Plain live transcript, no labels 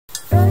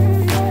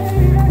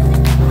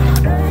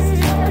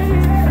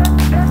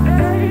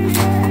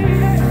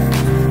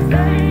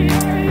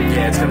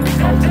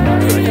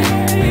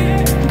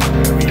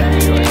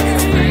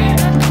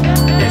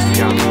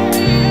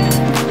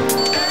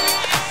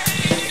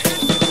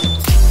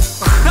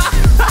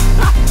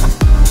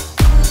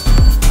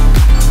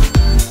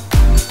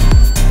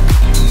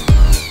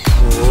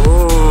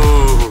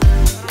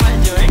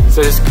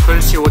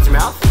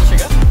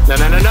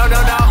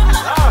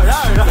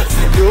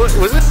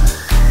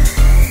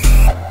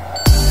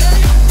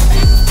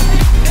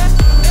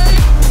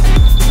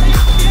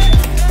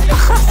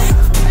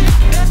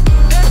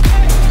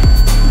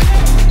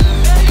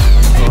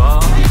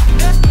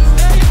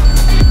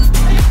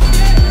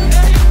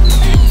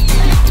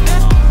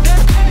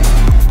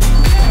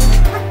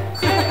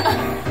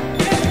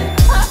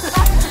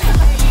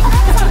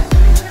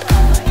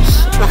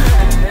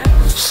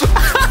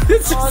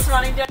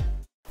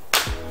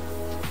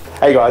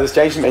Hey guys, it's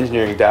James from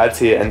Engineering Dads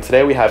here, and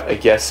today we have a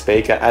guest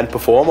speaker and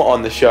performer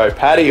on the show,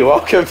 Paddy.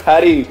 Welcome,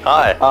 Paddy.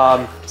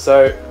 Hi.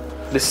 So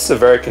this is a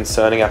very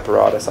concerning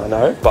apparatus, I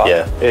know, but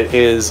it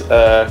is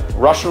a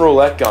Russian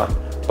roulette gun.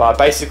 But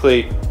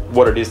basically,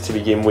 what it is to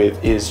begin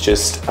with is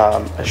just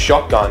a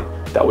shotgun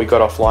that we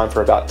got offline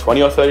for about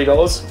 $20 or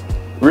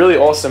 $30. Really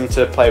awesome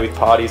to play with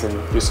parties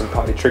and do some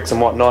party tricks and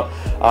whatnot.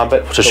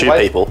 But to shoot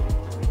people?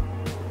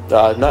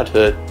 No,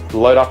 to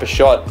load up a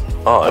shot.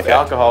 Oh, okay. Of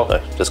alcohol. No,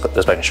 just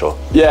making sure.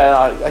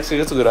 Yeah, actually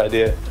that's a good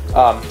idea.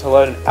 To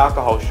load an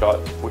alcohol shot,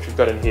 which we've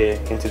got in here,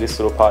 into this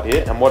little part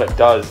here, and what it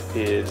does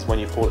is when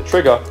you pull the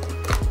trigger,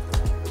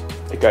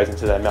 it goes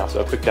into their mouth. So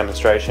a quick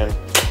demonstration.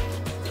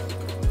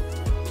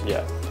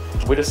 Yeah.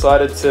 We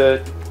decided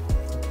to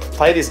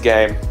play this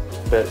game,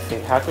 but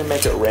think, how can we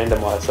make it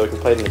randomized so we can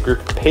play it in a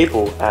group of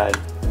people and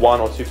 1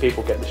 or 2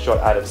 people get the shot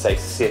out of, say,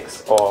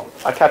 6, or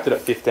I capped it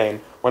at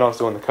 15 when I was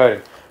doing the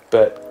coding.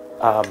 But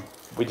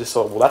we just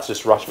thought, well, that's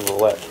just Russian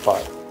roulette,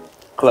 but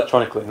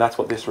electronically, and that's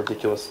what this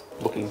ridiculous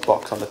looking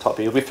box on the top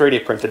here. It'll be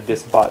 3D printed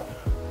this, but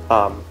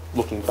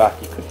looking back,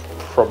 you could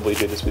probably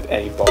do this with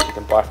any box you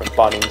can buy from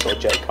Bunnings or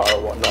JCar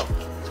or whatnot.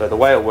 So the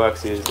way it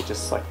works is it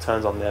just like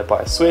turns on there by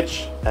a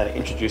switch and it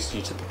introduces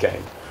you to the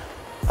game.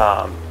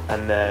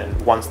 And then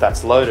once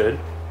that's loaded,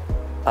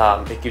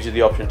 it gives you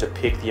the option to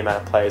pick the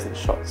amount of players and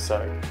shots.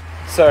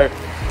 So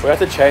we have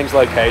to change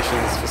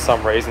locations for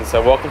some reason.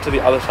 So welcome to the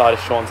other side of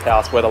Sean's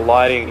house where the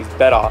lighting is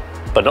better.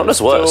 But not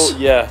as worse.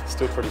 Yeah,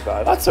 still pretty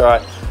bad. That's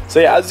alright. So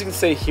yeah, as you can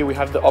see here, we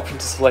have the option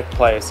to select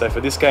players. So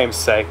for this game's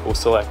sake, we'll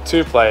select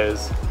 2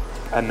 players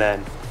and then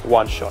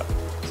 1 shot.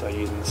 So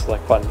using the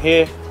select button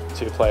here,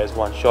 2 players,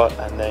 1 shot,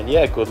 and then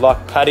yeah, good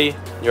luck. Paddy,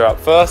 you're up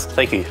first.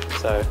 Thank you.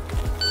 So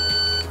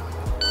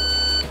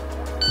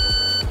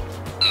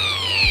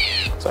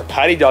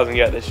Paddy doesn't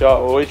get the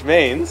shot, which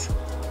means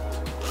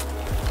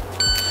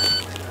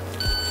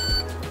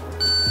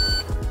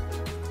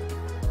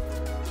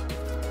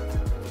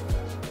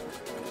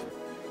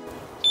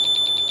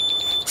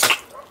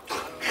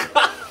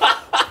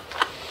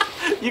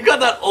you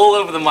got that all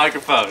over the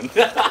microphone.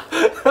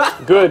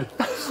 good.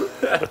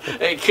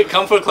 Hey,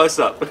 come for a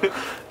close-up.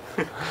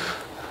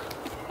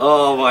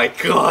 Oh my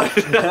god.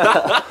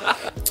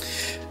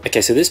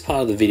 Okay, so this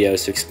part of the video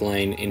is to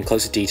explain in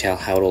closer detail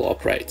how it all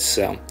operates.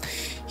 So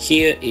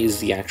here is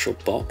the actual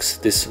box.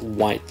 This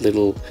white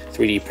little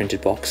 3D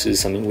printed box is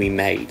something we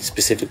made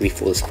specifically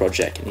for this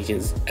project, and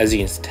as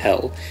you can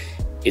tell,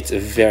 it's a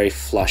very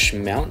flush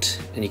mount,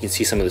 and you can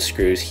see some of the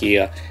screws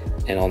here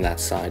and on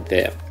that side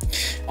there.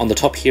 On the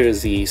top here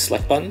is the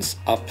select buttons,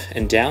 up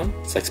and down,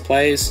 selects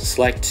players,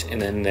 select, and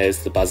then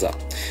there's the buzzer.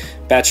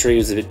 Battery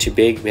was a bit too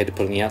big, we had to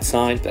put it on the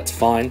outside, that's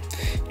fine.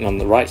 And on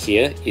the right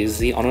here is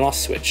the on and off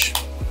switch.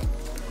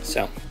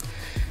 So,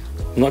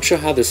 I'm not sure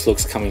how this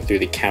looks coming through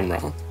the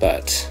camera,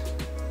 but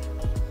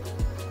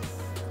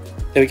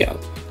there we go.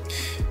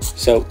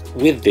 So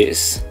with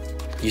this,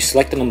 you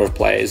select the number of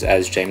players,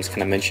 as James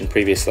kind of mentioned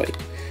previously,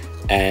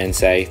 and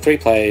say 3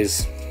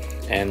 players,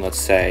 and let's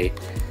say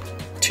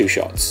 2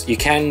 shots. You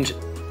can't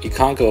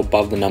go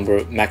above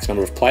the max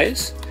number of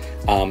players.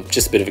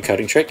 Just a bit of a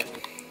coding trick.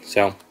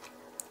 So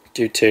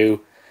do 3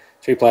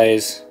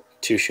 players,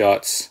 2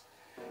 shots.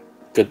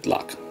 Good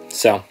luck.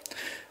 So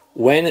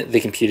when the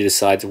computer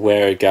decides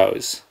where it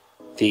goes,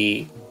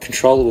 the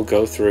controller will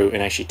go through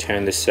and actually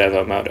turn the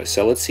servo motor.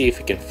 So let's see if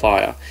it can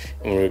fire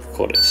and we'll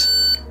record it.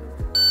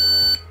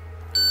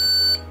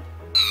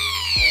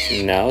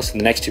 No, so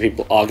the next 2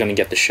 people are going to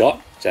get the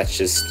shot. That's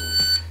just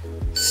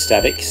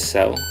static,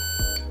 so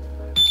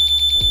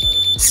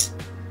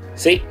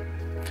see?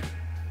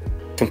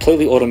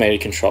 Completely automated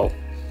control.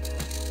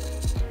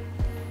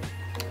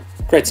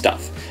 Great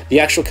stuff. The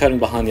actual coding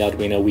behind the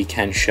Arduino we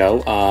can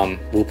show.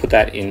 We'll put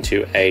that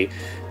into a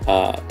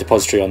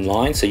depository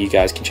online so you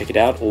guys can check it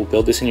out or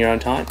build this in your own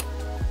time.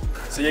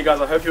 So yeah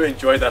guys, I hope you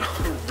enjoyed that.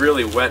 I'm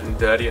really wet and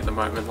dirty at the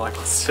moment, like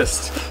it's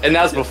just... And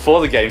that was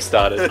before the game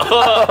started.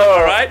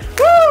 Alright.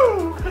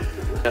 Woo!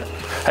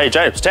 Hey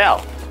James, towel.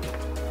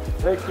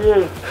 Thank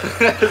you.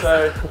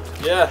 So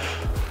yeah,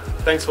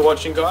 thanks for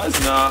watching guys,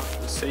 and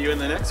see you in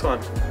the next one.